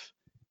life,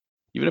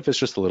 even if it's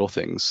just the little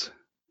things.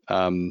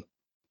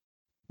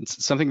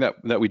 It's something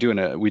that we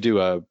do we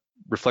do a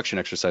reflection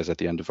exercise at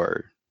the end of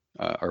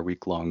our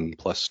week-long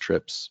plus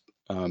trips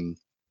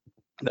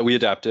that we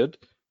adapted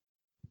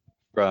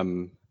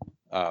from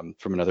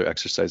another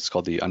exercise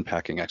called the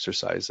unpacking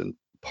exercise. And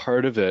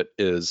part of it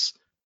is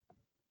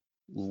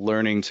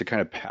learning to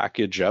kind of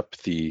package up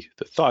the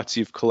thoughts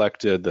you've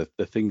collected,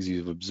 the things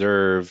you've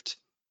observed,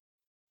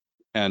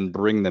 and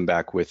bring them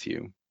back with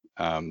you.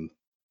 And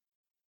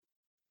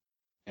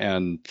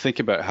think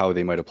about how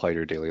they might apply to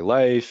your daily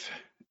life,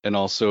 and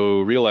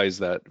also realize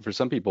that for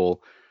some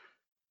people,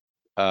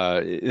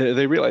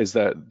 they realize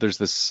that there's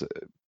this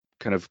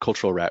kind of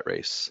cultural rat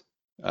race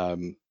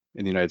in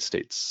the United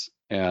States,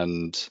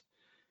 and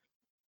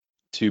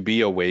to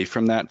be away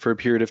from that for a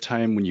period of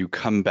time, when you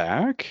come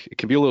back, it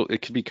can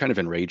be kind of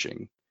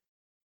enraging.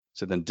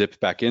 So then dip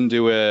back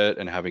into it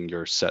and having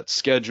your set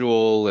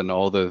schedule and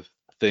all the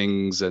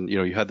things, and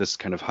you had this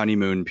kind of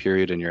honeymoon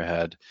period in your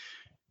head,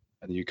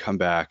 and you come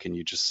back and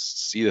you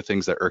just see the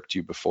things that irked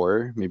you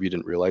before. Maybe you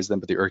didn't realize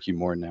them, but they irk you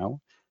more now.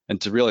 And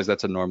to realize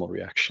that's a normal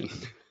reaction,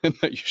 and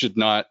that you should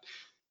not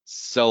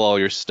sell all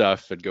your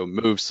stuff and go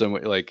move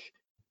somewhere. Like,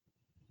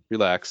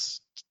 relax,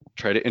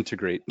 try to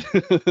integrate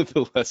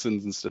the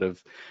lessons instead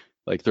of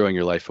like throwing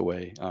your life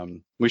away.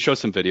 We show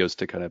some videos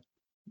to kind of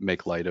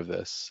make light of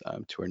this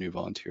to our new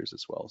volunteers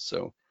as well.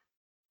 So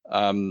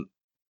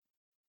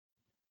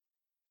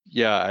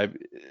yeah,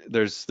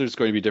 there's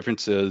going to be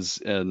differences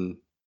in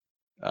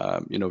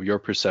your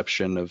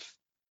perception of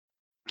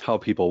how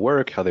people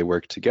work, how they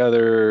work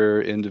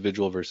together,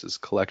 individual versus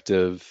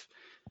collective,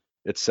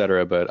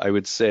 etc. But I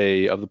would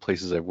say, of the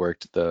places I've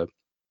worked, the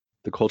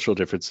cultural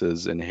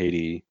differences in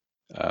Haiti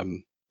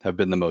have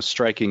been the most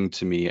striking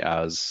to me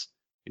as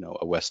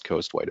a West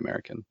Coast white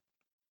American.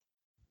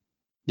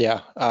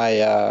 Yeah,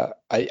 I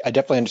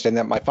definitely understand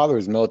that. My father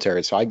was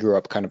military, so I grew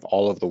up kind of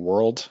all over the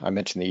world. I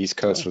mentioned the East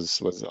Coast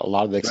was a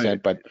lot of the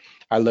extent, Right. but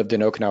I lived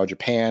in Okinawa,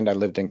 Japan. I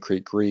lived in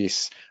Crete,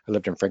 Greece. I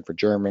lived in Frankfurt,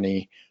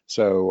 Germany.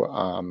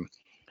 So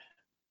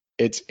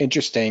it's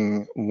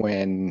interesting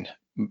when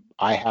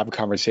I have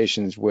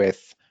conversations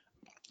with,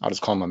 I'll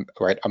just call them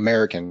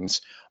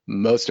Americans.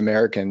 Most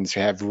Americans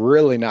have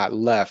really not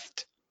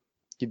left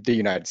the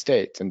United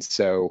States, and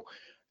so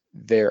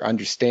their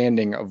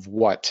understanding of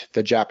what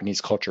the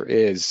Japanese culture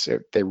is,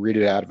 if they read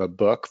it out of a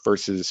book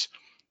versus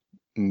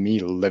me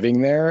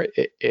living there,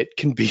 it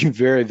can be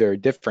very, very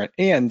different.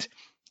 And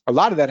a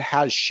lot of that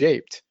has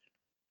shaped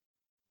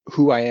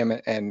who I am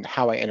and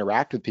how I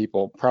interact with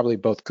people, probably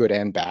both good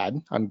and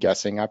bad. I'm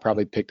guessing I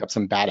probably picked up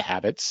some bad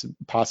habits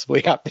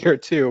possibly out there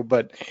too.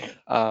 But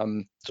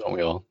Don't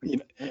we all?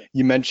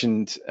 you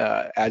mentioned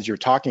as you're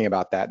talking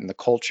about that and the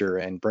culture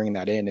and bringing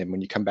that in, and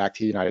when you come back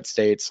to the United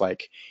States,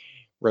 like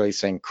really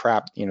saying,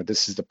 crap,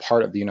 this is the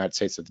part of the United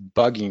States that's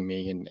bugging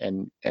me,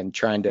 and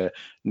trying to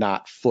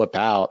not flip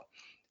out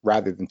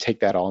rather than take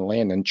that all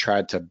in and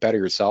try to better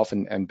yourself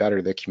and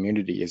better the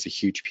community is a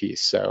huge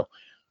piece. So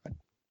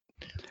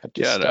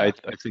I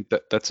think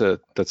that's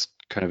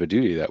kind of a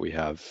duty that we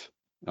have.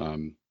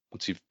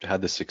 Once you've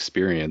had this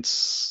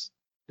experience,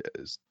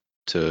 is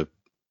to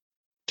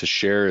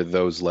share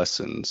those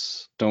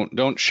lessons.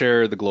 Don't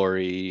share the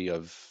glory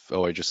of,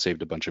 oh, I just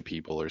saved a bunch of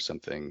people or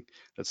something.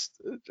 That's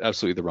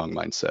absolutely the wrong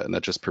mindset, and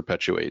that just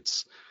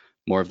perpetuates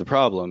more of the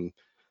problem.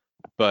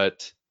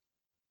 But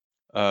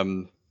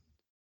to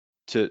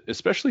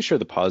especially share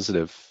the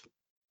positive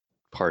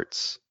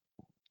parts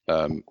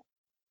of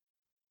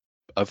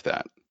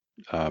that,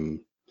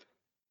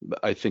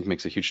 I think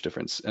makes a huge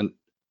difference. And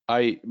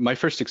my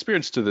first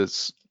experience to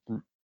this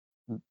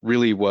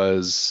really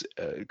was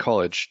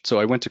college. So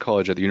I went to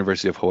college at the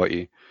University of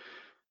Hawaii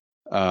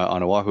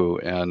on Oahu,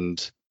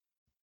 and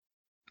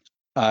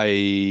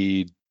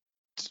I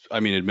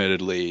mean,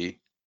 admittedly,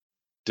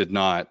 did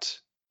not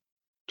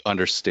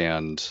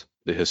understand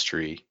the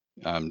history,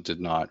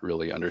 did not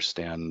really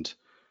understand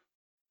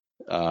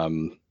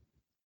the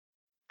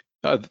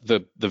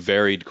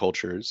varied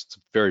cultures. It's a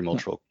very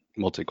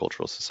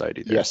multicultural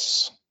society there.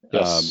 Yes.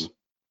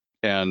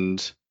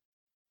 And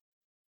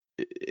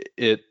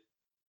it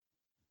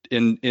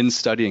in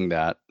studying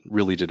that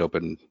really did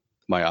open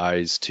my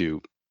eyes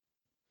to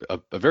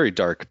a very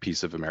dark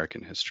piece of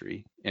American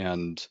history,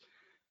 and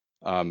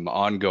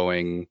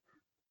ongoing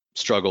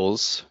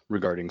struggles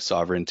regarding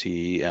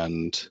sovereignty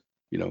and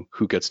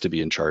who gets to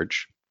be in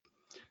charge,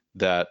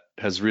 that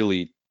has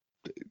really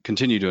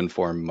continued to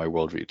inform my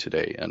worldview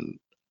today. And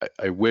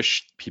I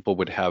wish people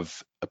would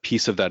have a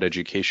piece of that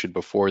education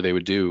before they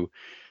would do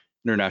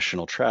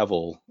international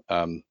travel,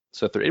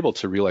 so that they're able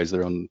to realize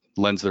their own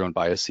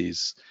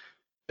biases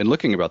in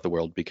looking about the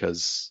world,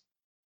 because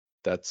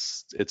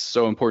it's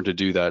so important to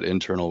do that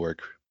internal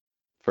work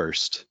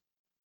first,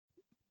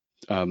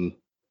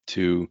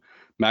 to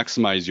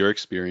maximize your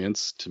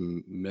experience,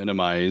 to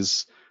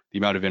minimize the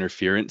amount of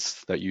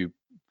interference that you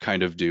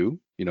kind of do,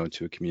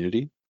 into a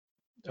community,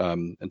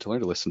 and to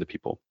learn to listen to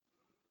people.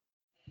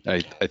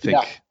 I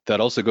think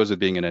that also goes with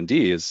being an ND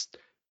is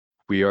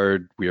we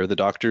are the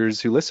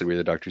doctors who listen. We're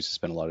the doctors who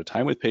spend a lot of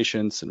time with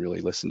patients and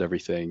really listen to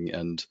everything.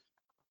 And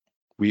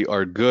we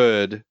are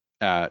good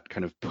at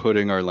kind of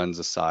putting our lens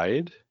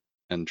aside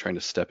and trying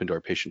to step into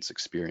our patient's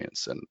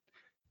experience. And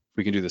if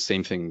we can do the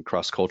same thing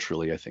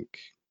cross-culturally, I think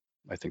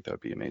that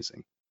would be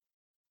amazing.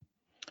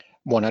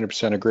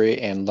 100% agree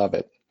and love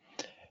it.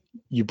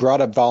 You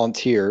brought up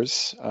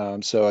volunteers.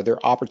 So are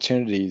there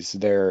opportunities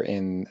there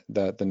in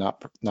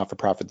the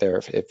not-for-profit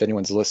there? If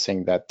anyone's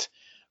listening that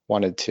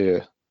wanted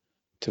to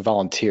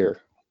volunteer,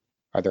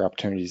 are there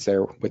opportunities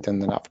there within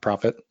the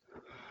not-for-profit?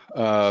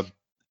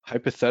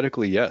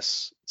 Hypothetically,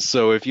 yes.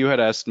 So if you had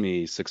asked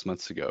me 6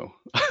 months ago,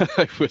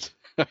 I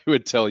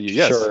would tell you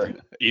yes. Sure.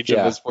 Each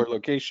of those 4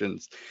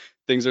 locations.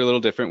 Things are a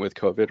little different with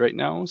COVID right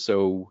now.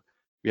 So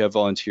we have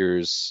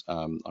volunteers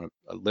on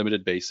a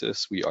limited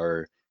basis. We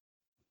are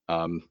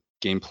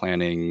game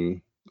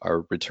planning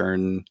our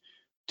return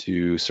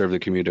to serve the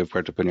community of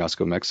Puerto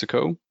Peñasco,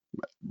 Mexico,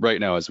 right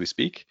now as we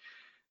speak.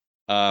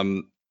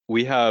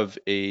 We have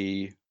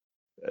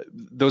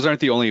those aren't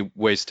the only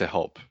ways to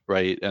help,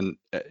 right? And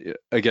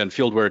again,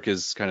 field work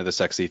is kind of the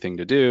sexy thing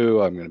to do.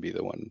 I'm going to be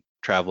the one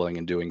traveling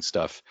and doing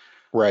stuff.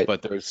 Right.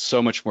 But there's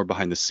so much more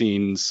behind the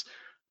scenes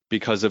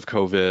because of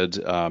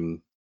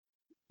COVID,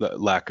 the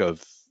lack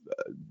of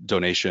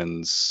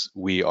donations.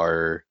 We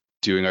are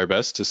doing our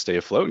best to stay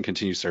afloat and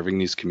continue serving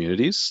these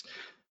communities.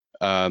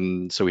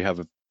 So we have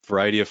a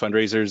variety of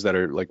fundraisers that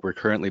are like we're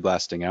currently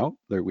blasting out.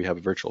 We have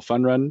a virtual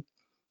fun run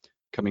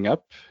coming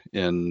up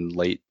in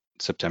late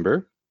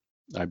September.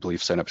 I believe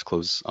signups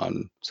close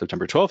on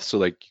September 12th. So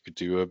like you could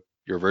do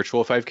your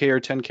virtual 5K or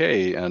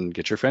 10K and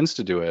get your friends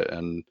to do it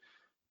and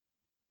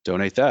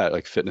donate that.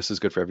 Like fitness is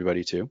good for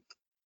everybody too.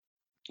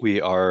 We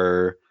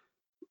are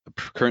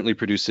currently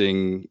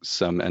producing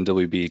some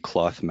NWB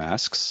cloth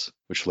masks,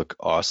 which look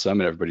awesome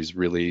and everybody's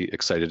really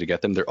excited to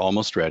get them. They're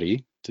almost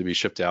ready to be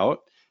shipped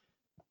out.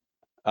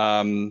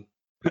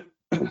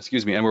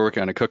 Excuse me. And we're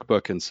working on a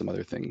cookbook and some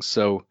other things.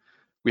 So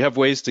we have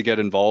ways to get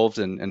involved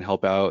and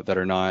help out that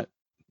are not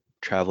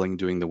traveling,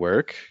 doing the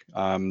work.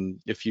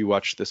 If you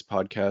watch this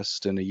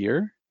podcast in a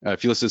year,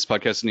 if you listen to this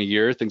podcast in a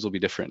year, things will be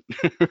different,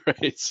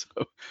 right? So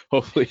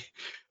hopefully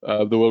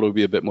the world will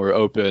be a bit more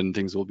open.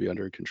 Things will be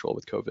under control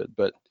with COVID.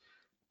 But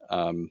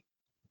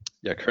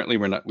yeah, currently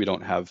we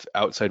don't have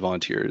outside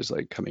volunteers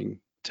like coming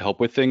to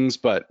help with things,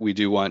 but we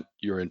do want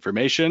your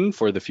information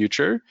for the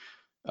future.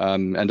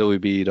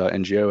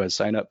 NWB.NGO has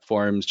sign up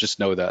forms. Just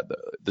know that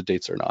the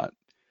dates are not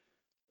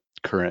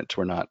current.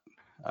 We're not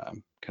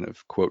kind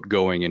of quote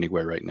going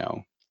anywhere right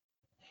now.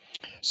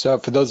 So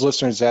for those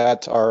listeners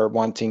that are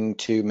wanting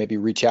to maybe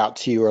reach out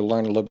to you or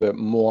learn a little bit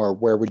more,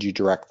 where would you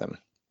direct them?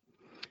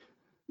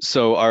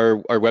 So our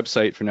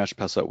website for National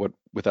Pass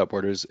Without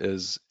Borders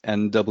is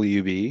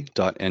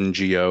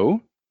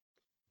nwb.ngo,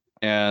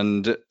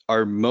 and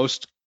our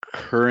most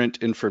current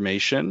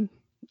information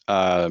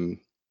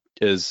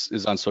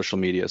is on social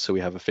media. So we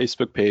have a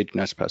Facebook page,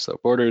 National Pass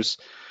Without Borders.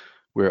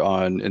 We're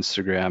on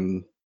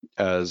Instagram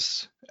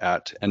as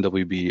at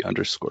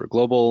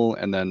NWB_global.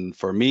 And then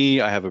for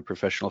me, I have a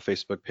professional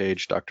Facebook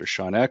page, Dr.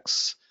 Sean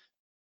X,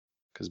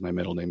 because my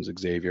middle name is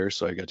Xavier,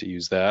 so I get to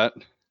use that.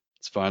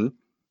 It's fun.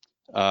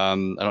 I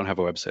don't have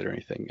a website or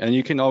anything. And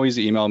you can always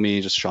email me,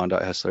 just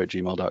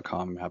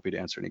sean.hessler@gmail.com. I'm happy to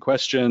answer any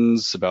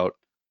questions about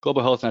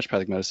global health,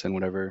 naturopathic medicine,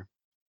 whatever.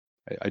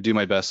 I do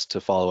my best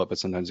to follow up, but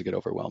sometimes I get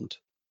overwhelmed.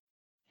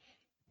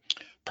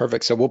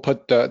 Perfect. So we'll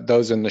put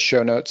those in the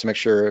show notes. Make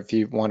sure if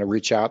you want to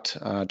reach out,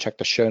 check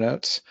the show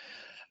notes.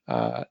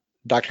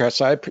 Dr.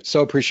 Hessler, I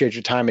so appreciate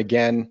your time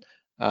again.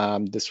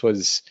 This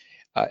was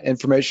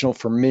informational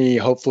for me.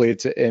 Hopefully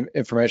it's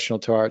informational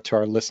to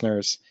our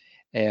listeners,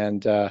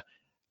 and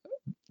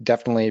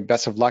definitely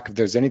best of luck. If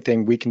there's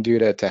anything we can do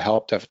to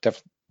help,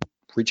 definitely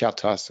reach out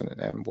to us, and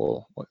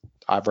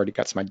I've already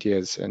got some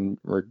ideas in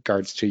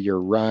regards to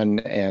your run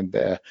and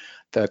the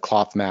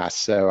cloth mask.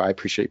 So I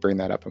appreciate you bringing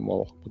that up, and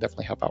we'll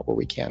definitely help out where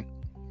we can.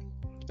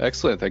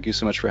 Excellent. Thank you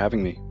so much for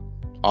having me.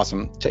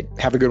 Awesome.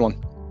 Have a good one.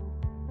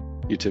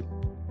 You too.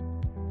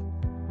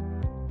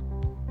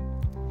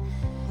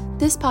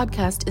 This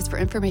podcast is for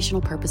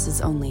informational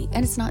purposes only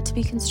and is not to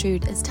be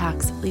construed as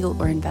tax,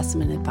 legal, or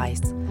investment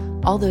advice.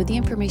 Although the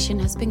information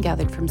has been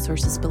gathered from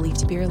sources believed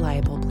to be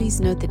reliable,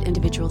 please note that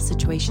individual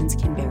situations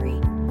can vary.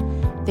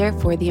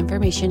 Therefore, the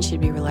information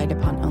should be relied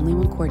upon only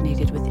when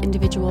coordinated with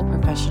individual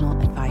professional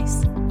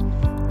advice.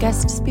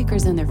 Guest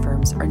speakers and their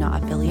firms are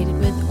not affiliated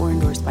with or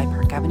endorsed by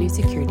Park Avenue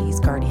Securities,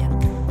 Guardian,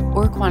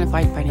 or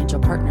Quantified Financial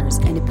Partners,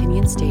 and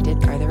opinions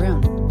stated are their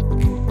own.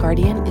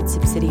 Guardian, its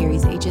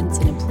subsidiaries, agents,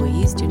 and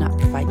employees do not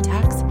provide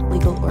tax,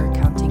 legal, or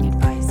accounting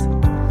advice.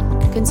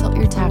 Consult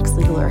your tax,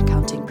 legal, or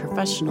accounting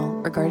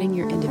professional regarding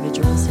your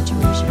individual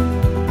situation.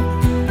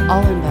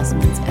 All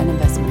investments and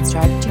investment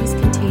strategies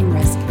contain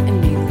risk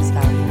and may lose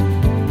value.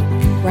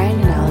 Ryan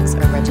and Alex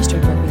are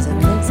registered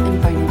representatives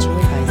and financial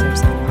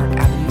advisors at Park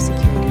Avenue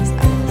Securities,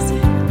 LLC.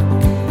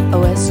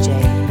 OSJ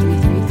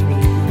 333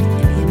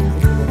 North Indian Hill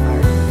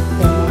Boulevard,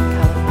 Claremont,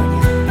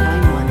 California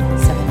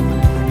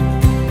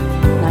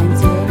 91711.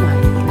 90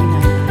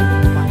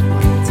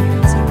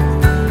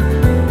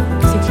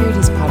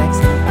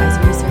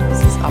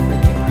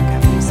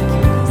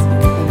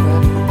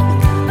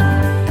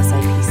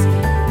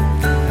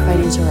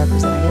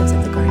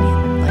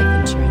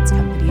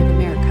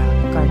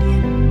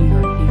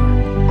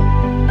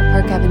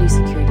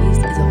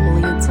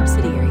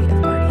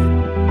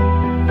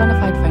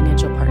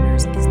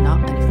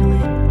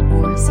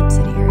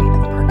 subsidiary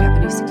of Park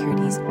Avenue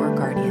Securities or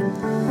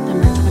Guardian.